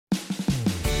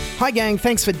Hi gang,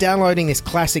 thanks for downloading this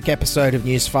classic episode of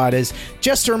Newsfighters.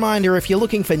 Just a reminder, if you're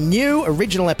looking for new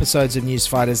original episodes of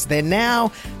Newsfighters, they're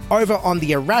now over on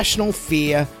the Irrational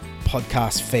Fear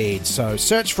podcast feed. So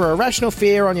search for Irrational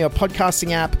Fear on your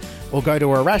podcasting app or go to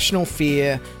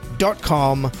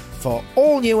irrationalfear.com for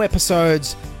all new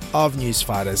episodes of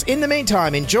Newsfighters. In the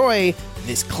meantime, enjoy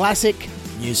this classic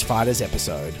Newsfighters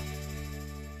episode.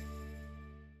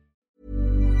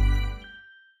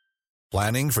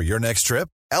 Planning for your next trip?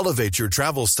 Elevate your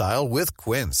travel style with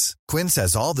Quince. Quince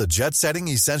has all the jet-setting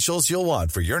essentials you'll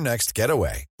want for your next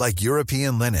getaway, like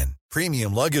European linen,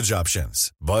 premium luggage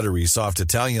options, buttery soft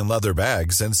Italian leather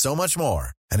bags, and so much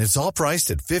more. And it's all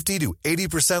priced at 50 to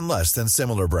 80% less than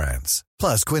similar brands.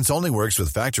 Plus, Quince only works with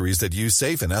factories that use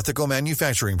safe and ethical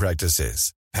manufacturing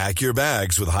practices. Pack your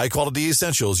bags with high-quality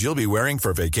essentials you'll be wearing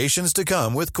for vacations to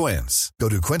come with Quince. Go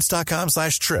to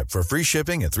quince.com/trip for free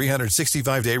shipping and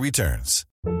 365-day returns.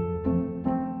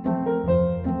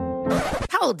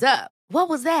 Hold up. What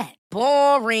was that?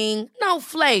 Boring. No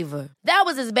flavor. That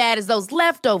was as bad as those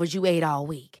leftovers you ate all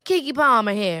week. Keke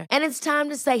Palmer here, and it's time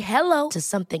to say hello to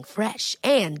something fresh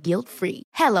and guilt-free.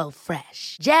 Hello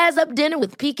Fresh. Jazz up dinner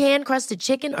with pecan-crusted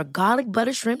chicken or garlic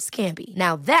butter shrimp scampi.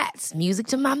 Now that's music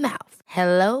to my mouth.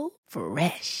 Hello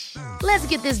Fresh. Let's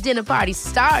get this dinner party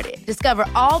started. Discover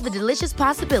all the delicious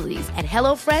possibilities at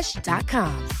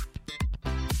hellofresh.com.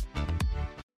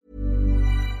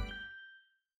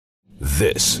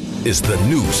 This is the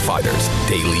Newsfighters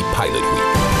Daily Pilot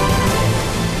Week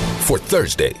for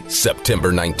Thursday,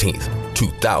 September 19th,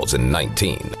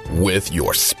 2019, with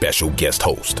your special guest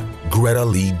host, Greta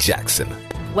Lee Jackson.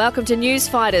 Welcome to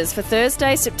Newsfighters for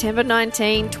Thursday, September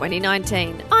 19,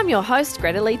 2019. I'm your host,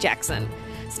 Greta Lee Jackson.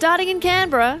 Starting in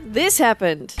Canberra, this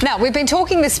happened. Now, we've been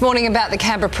talking this morning about the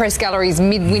Canberra Press Gallery's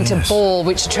midwinter ball,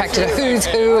 which attracted a who's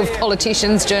who of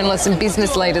politicians, journalists and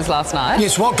business leaders last night.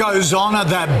 Yes, what goes on at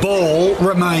that ball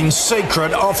remains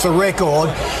secret, off the record,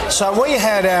 so we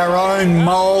had our own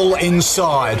mole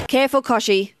inside. Careful,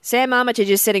 Koshi. Sam Armitage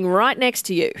is sitting right next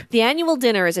to you. The annual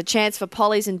dinner is a chance for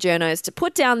pollies and journos to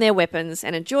put down their weapons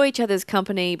and enjoy each other's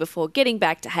company before getting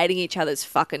back to hating each other's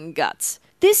fucking guts.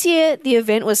 This year, the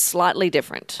event was slightly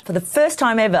different. For the first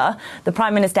time ever, the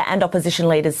Prime Minister and opposition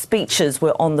leaders' speeches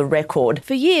were on the record.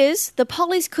 For years, the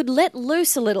pollies could let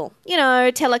loose a little. You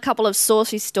know, tell a couple of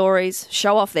saucy stories,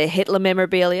 show off their Hitler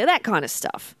memorabilia, that kind of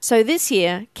stuff. So this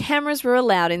year, cameras were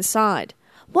allowed inside.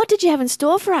 What did you have in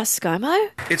store for us, ScoMo?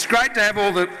 It's great to have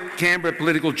all the Canberra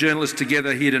political journalists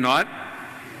together here tonight,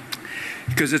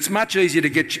 because it's much easier to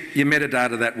get your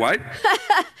metadata that way.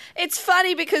 It's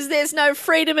funny because there's no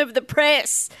freedom of the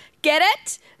press. Get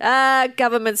it?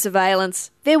 Government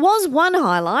surveillance. There was one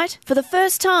highlight. For the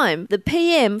first time, the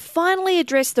PM finally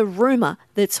addressed the rumour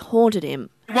that's haunted him.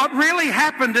 What really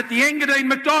happened at the Engadine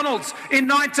McDonald's in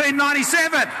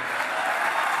 1997?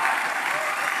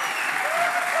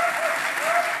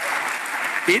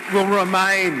 It will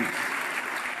remain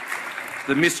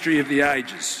the mystery of the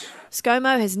ages.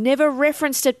 ScoMo has never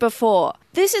referenced it before.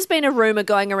 This has been a rumour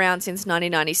going around since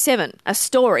 1997, a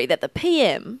story that the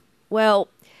PM, well,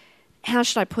 how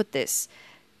should I put this?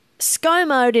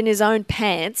 ScoMo'd in his own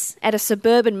pants at a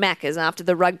suburban Macca's after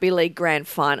the Rugby League Grand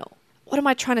Final. What am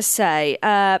I trying to say?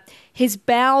 His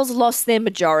bowels lost their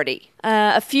majority.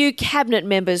 A few cabinet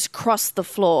members crossed the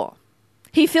floor.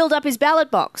 He filled up his ballot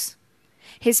box.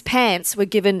 His pants were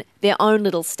given their own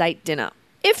little state dinner.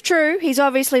 If true, he's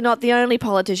obviously not the only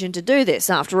politician to do this.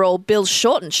 After all, Bill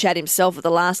Shorten shat himself at the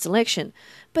last election.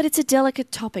 But it's a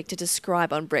delicate topic to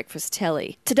describe on breakfast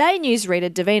telly. Today,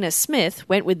 newsreader Davina Smith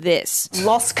went with this.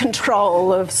 Lost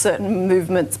control of certain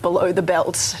movements below the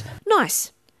belt.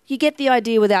 Nice. You get the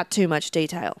idea without too much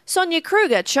detail. Sonia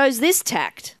Kruger chose this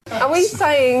tact. Are we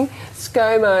saying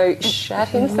ScoMo shat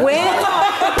himself?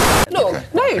 Look,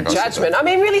 no judgment. I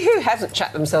mean, really, who hasn't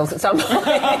shat themselves at some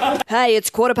point? Hey, it's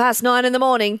 9:15 in the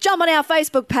morning. Jump on our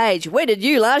Facebook page. When did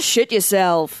you last shit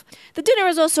yourself? The dinner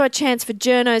is also a chance for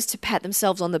journos to pat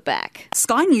themselves on the back.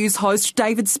 Sky News host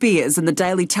David Spears and the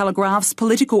Daily Telegraph's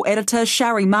political editor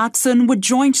Shari Markson were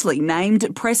jointly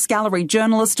named Press Gallery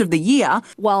Journalist of the Year,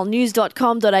 while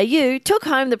news.com.au took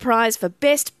home the prize for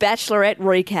Best Bachelorette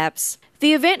Recaps.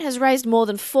 The event has raised more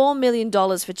than $4 million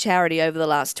for charity over the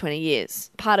last 20 years,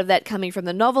 part of that coming from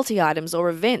the novelty items or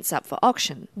events up for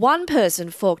auction. One person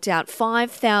forked out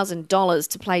 $5,000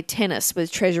 to play tennis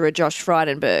with Treasurer Josh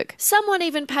Frydenberg. Someone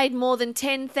even paid more than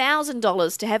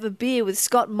 $10,000 to have a beer with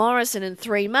Scott Morrison and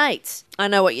 3 mates. I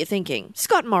know what you're thinking.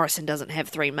 Scott Morrison doesn't have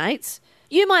 3 mates.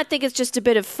 You might think it's just a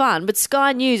bit of fun, but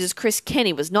Sky News' Chris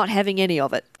Kenny was not having any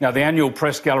of it. Now, the annual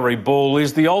Press Gallery Ball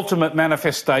is the ultimate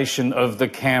manifestation of the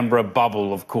Canberra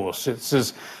bubble, of course. It's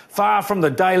as far from the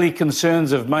daily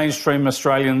concerns of mainstream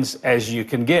Australians as you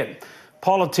can get.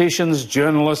 Politicians,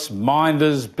 journalists,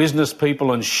 minders, business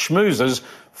people and schmoozers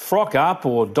frock up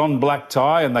or don black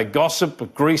tie and they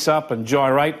gossip, grease up and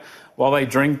gyrate while they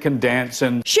drink and dance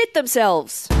and shit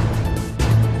themselves.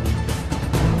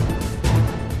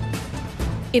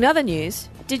 In other news,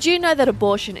 did you know that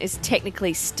abortion is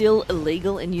technically still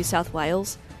illegal in New South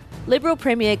Wales? Liberal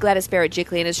Premier Gladys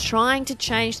Berejiklian is trying to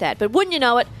change that, but wouldn't you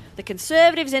know it, the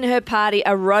Conservatives in her party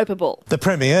are ropeable. The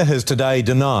Premier has today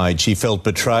denied she felt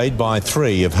betrayed by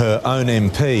 3 of her own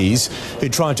MPs who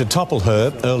tried to topple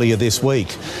her earlier this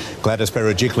week. Gladys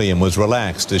Berejiklian was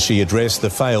relaxed as she addressed the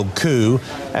failed coup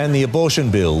and the abortion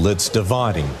bill that's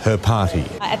dividing her party.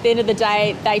 At the end of the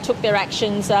day, they took their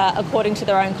actions according to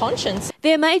their own conscience.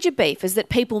 Their major beef is that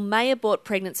people may abort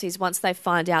pregnancies once they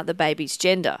find out the baby's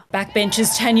gender.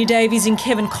 Backbenchers Tanya Davies and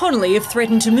Kevin Connolly have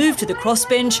threatened to move to the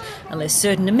crossbench unless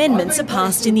certain amendments are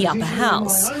passed in the upper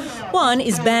house. One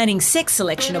is banning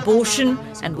sex-selection abortion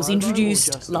and was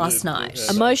introduced last night.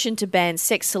 A motion to ban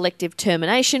sex-selective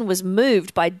termination was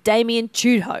moved by Damien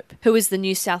Tudhope, who is the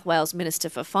New South Wales Minister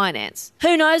for Finance.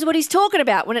 Who knows what he's talking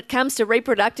about when it comes to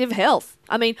reproductive health?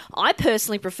 I mean, I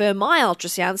personally prefer my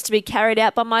ultrasounds to be carried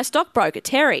out by my stockbroker,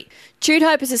 Terry.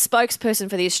 Tudhope is a spokesperson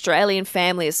for the Australian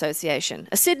Family Association,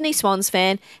 a Sydney Swans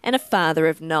fan and a father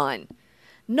of 9.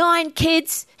 9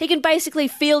 kids? He can basically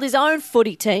field his own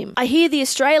footy team. I hear the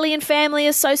Australian Family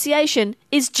Association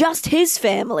is just his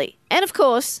family. And of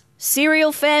course,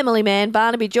 serial family man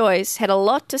Barnaby Joyce had a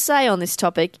lot to say on this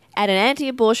topic at an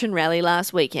anti-abortion rally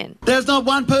last weekend. There's not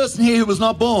one person here who was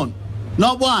not born.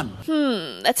 Not one.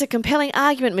 That's a compelling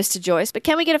argument, Mr. Joyce, but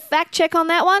can we get a fact check on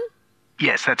that one?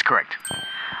 Yes, that's correct.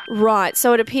 Right,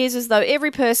 so it appears as though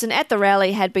every person at the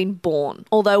rally had been born,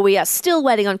 although we are still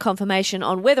waiting on confirmation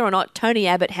on whether or not Tony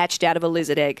Abbott hatched out of a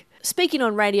lizard egg. Speaking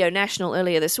on Radio National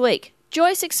earlier this week,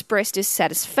 Joyce expressed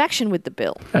dissatisfaction with the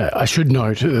bill. I should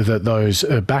note that those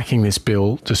backing this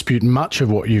bill dispute much of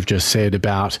what you've just said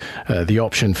about the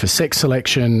option for sex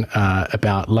selection,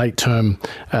 about late-term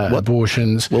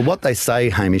abortions. Well, what they say,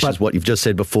 Hamish, is what you've just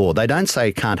said before. They don't say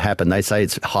it can't happen. They say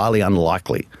it's highly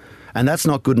unlikely. And that's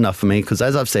not good enough for me because,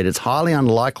 as I've said, it's highly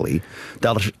unlikely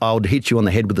that I would hit you on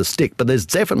the head with a stick. But there's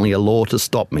definitely a law to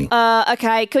stop me.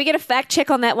 Okay, can we get a fact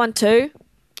check on that one too?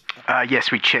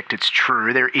 Yes, we checked. It's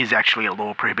true. There is actually a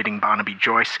law prohibiting Barnaby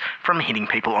Joyce from hitting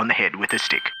people on the head with a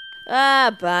stick.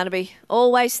 Barnaby,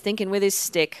 always thinking with his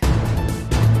stick.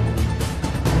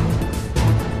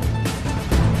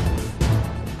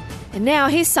 And now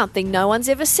here's something no one's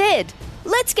ever said.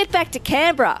 Let's get back to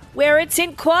Canberra, where it's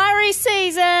inquiry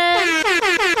season.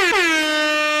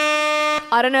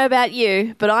 I don't know about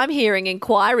you, but I'm hearing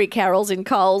inquiry carols in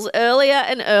Coles earlier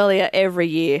and earlier every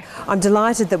year. I'm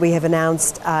delighted that we have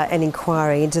announced an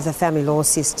inquiry into the family law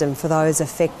system for those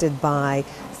affected by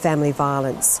family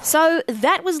violence. So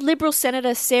that was Liberal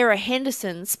Senator Sarah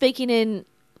Henderson speaking in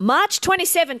March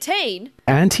 2017.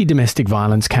 Anti-domestic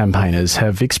violence campaigners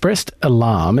have expressed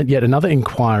alarm at yet another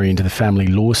inquiry into the family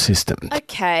law system.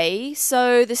 Okay,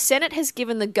 so the Senate has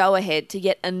given the go-ahead to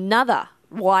yet another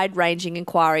wide-ranging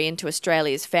inquiry into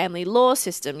Australia's family law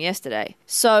system yesterday.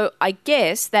 So I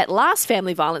guess that last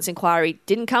family violence inquiry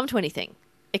didn't come to anything,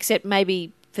 except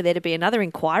maybe for there to be another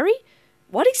inquiry?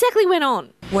 What exactly went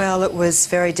on? Well, it was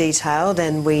very detailed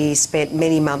and we spent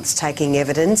many months taking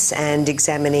evidence and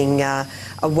examining a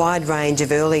wide range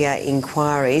of earlier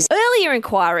inquiries. Earlier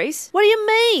inquiries? What do you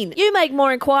mean? You make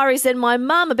more inquiries than my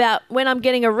mum about when I'm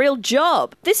getting a real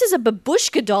job. This is a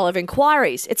babushka doll of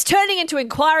inquiries. It's turning into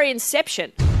inquiry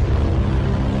inception.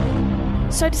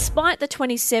 So despite the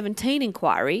 2017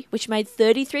 inquiry, which made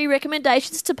 33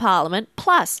 recommendations to Parliament,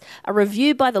 plus a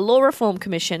review by the Law Reform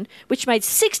Commission, which made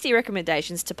 60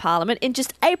 recommendations to Parliament in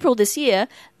just April this year,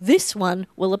 this one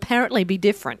will apparently be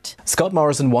different. Scott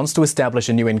Morrison wants to establish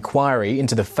a new inquiry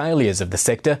into the failures of the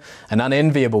sector, an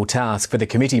unenviable task for the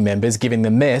committee members given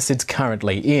the mess it's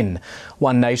currently in.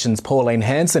 One Nation's Pauline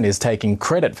Hanson is taking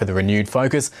credit for the renewed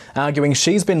focus, arguing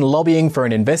she's been lobbying for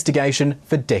an investigation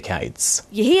for decades.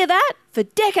 You hear that? For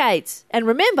decades. And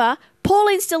remember,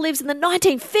 Pauline still lives in the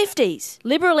 1950s.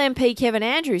 Liberal MP Kevin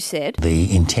Andrews said,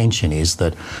 "The intention is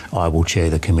that I will chair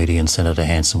the committee and Senator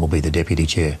Hanson will be the deputy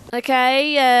chair."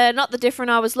 Okay, not the different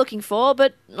I was looking for,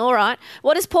 but all right.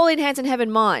 What does Pauline Hanson have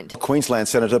in mind? Queensland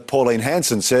Senator Pauline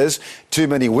Hanson says too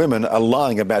many women are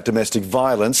lying about domestic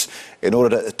violence in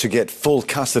order to get full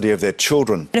custody of their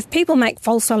children. If people make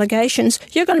false allegations,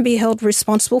 you're going to be held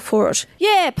responsible for it.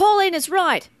 Yeah, Pauline is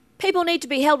right. People need to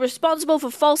be held responsible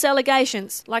for false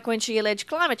allegations, like when she alleged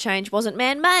climate change wasn't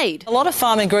man-made. A lot of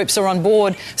farming groups are on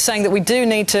board saying that we do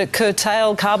need to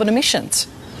curtail carbon emissions.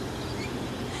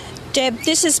 Deb,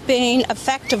 this has been a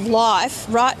fact of life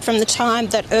right from the time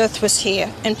that Earth was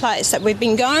here in place, that we've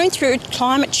been going through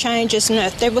climate changes on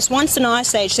Earth. There was once an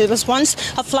ice age, there was once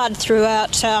a flood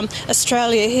throughout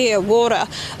Australia here, water.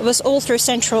 It was all through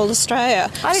central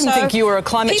Australia. I didn't think you were a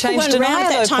climate change denier, at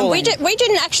that time. Pauline.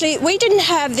 We didn't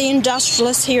have the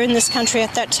industrialists here in this country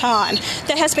at that time.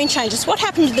 There has been changes. What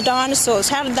happened to the dinosaurs?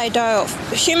 How did they die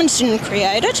off? Humans didn't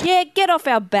create it. Yeah, get off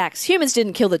our backs. Humans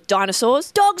didn't kill the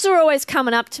dinosaurs. Dogs are always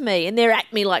coming up to me and they're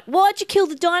at me like, why'd you kill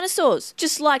the dinosaurs?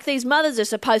 Just like these mothers are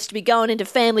supposed to be going into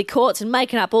family courts and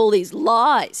making up all these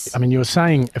lies. I mean, you're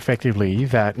saying effectively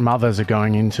that mothers are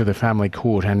going into the family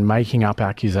court and making up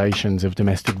accusations of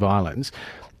domestic violence.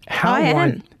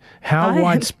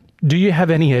 Do you have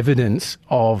any evidence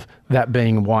of that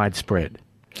being widespread?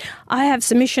 I have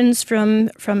submissions from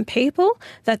people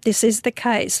that this is the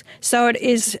case. So it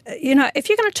is, if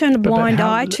you're going to turn a blind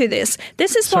eye to this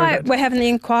is why we're having the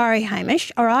inquiry, Hamish,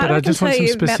 all right? But I can tell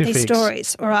you about these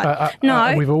stories, all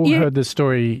right? We've all heard the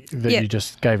story that you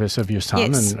just gave us of your son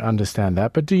and understand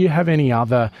that. But do you have any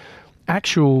other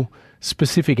actual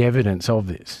specific evidence of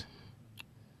this?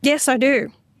 Yes, I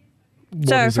do.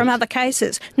 From other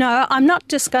cases. No, I'm not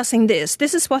discussing this.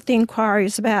 This is what the inquiry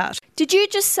is about. Did you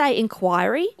just say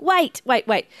inquiry? Wait.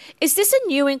 Is this a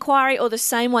new inquiry or the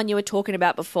same one you were talking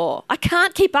about before? I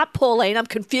can't keep up, Pauline. I'm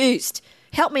confused.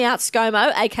 Help me out,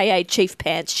 ScoMo, a.k.a. Chief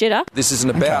Pants Shitter. This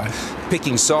isn't about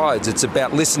picking sides. It's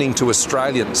about listening to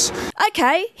Australians.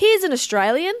 Okay, here's an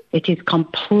Australian. It is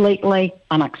completely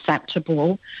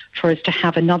unacceptable for us to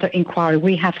have another inquiry.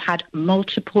 We have had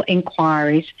multiple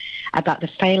inquiries about the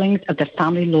failings of the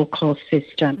family law court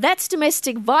system. That's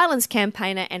domestic violence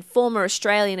campaigner and former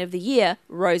Australian of the Year,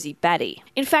 Rosie Batty.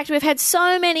 In fact, we've had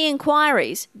so many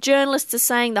inquiries, journalists are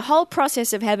saying the whole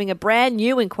process of having a brand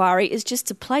new inquiry is just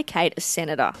to placate a senator.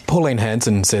 Pauline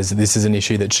Hanson says this is an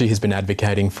issue that she has been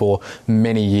advocating for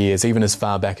many years, even as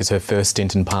far back as her first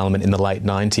stint in Parliament in the late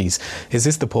 90s. Is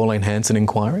this the Pauline Hanson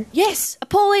inquiry? Yes, a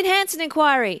Pauline Hanson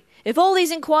inquiry. If all these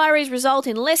inquiries result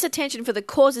in less attention for the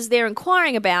causes they're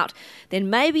inquiring about, then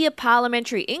maybe a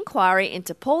parliamentary inquiry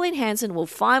into Pauline Hanson will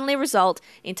finally result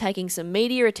in taking some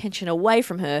media attention away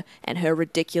from her and her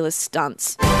ridiculous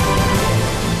stunts.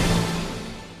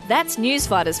 That's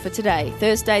Newsfighters for today,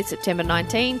 Thursday, September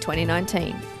 19,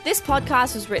 2019. This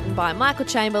podcast was written by Michael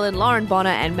Chamberlain, Lauren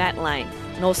Bonner and Matt Lane,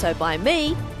 and also by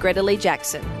me, Greta Lee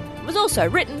Jackson. It was also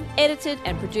written, edited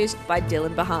and produced by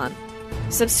Dylan Bahan.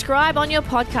 Subscribe on your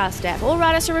podcast app or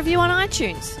write us a review on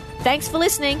iTunes. Thanks for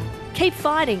listening. Keep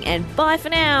fighting and bye for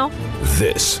now.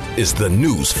 This is the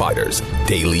Newsfighters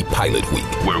Daily Pilot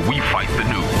Week, where we fight the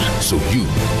news so you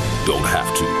don't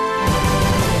have to.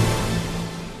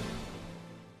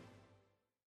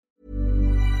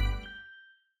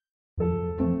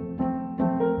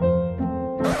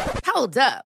 Hold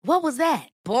up. What was that?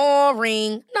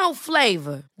 Boring. No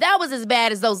flavor. That was as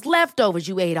bad as those leftovers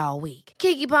you ate all week.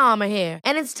 Keke Palmer here,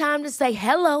 and it's time to say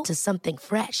hello to something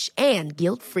fresh and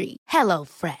guilt-free.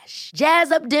 HelloFresh.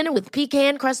 Jazz up dinner with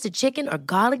pecan-crusted chicken or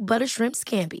garlic butter shrimp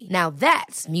scampi. Now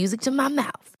that's music to my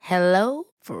mouth.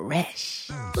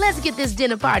 HelloFresh. Let's get this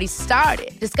dinner party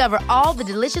started. Discover all the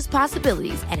delicious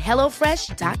possibilities at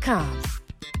HelloFresh.com.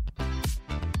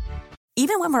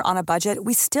 Even when we're on a budget,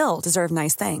 we still deserve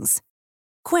nice things.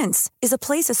 Quince is a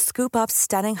place to scoop up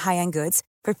stunning high-end goods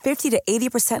for 50 to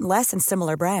 80% less than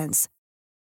similar brands.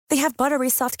 They have buttery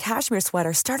soft cashmere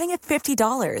sweaters starting at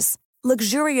 $50,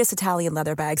 luxurious Italian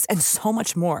leather bags, and so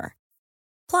much more.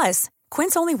 Plus,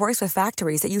 Quince only works with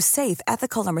factories that use safe,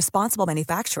 ethical, and responsible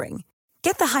manufacturing.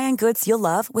 Get the high-end goods you'll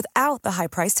love without the high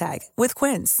price tag with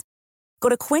Quince. Go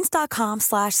to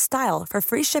quince.com/style for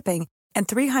free shipping and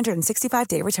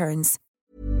 365-day returns.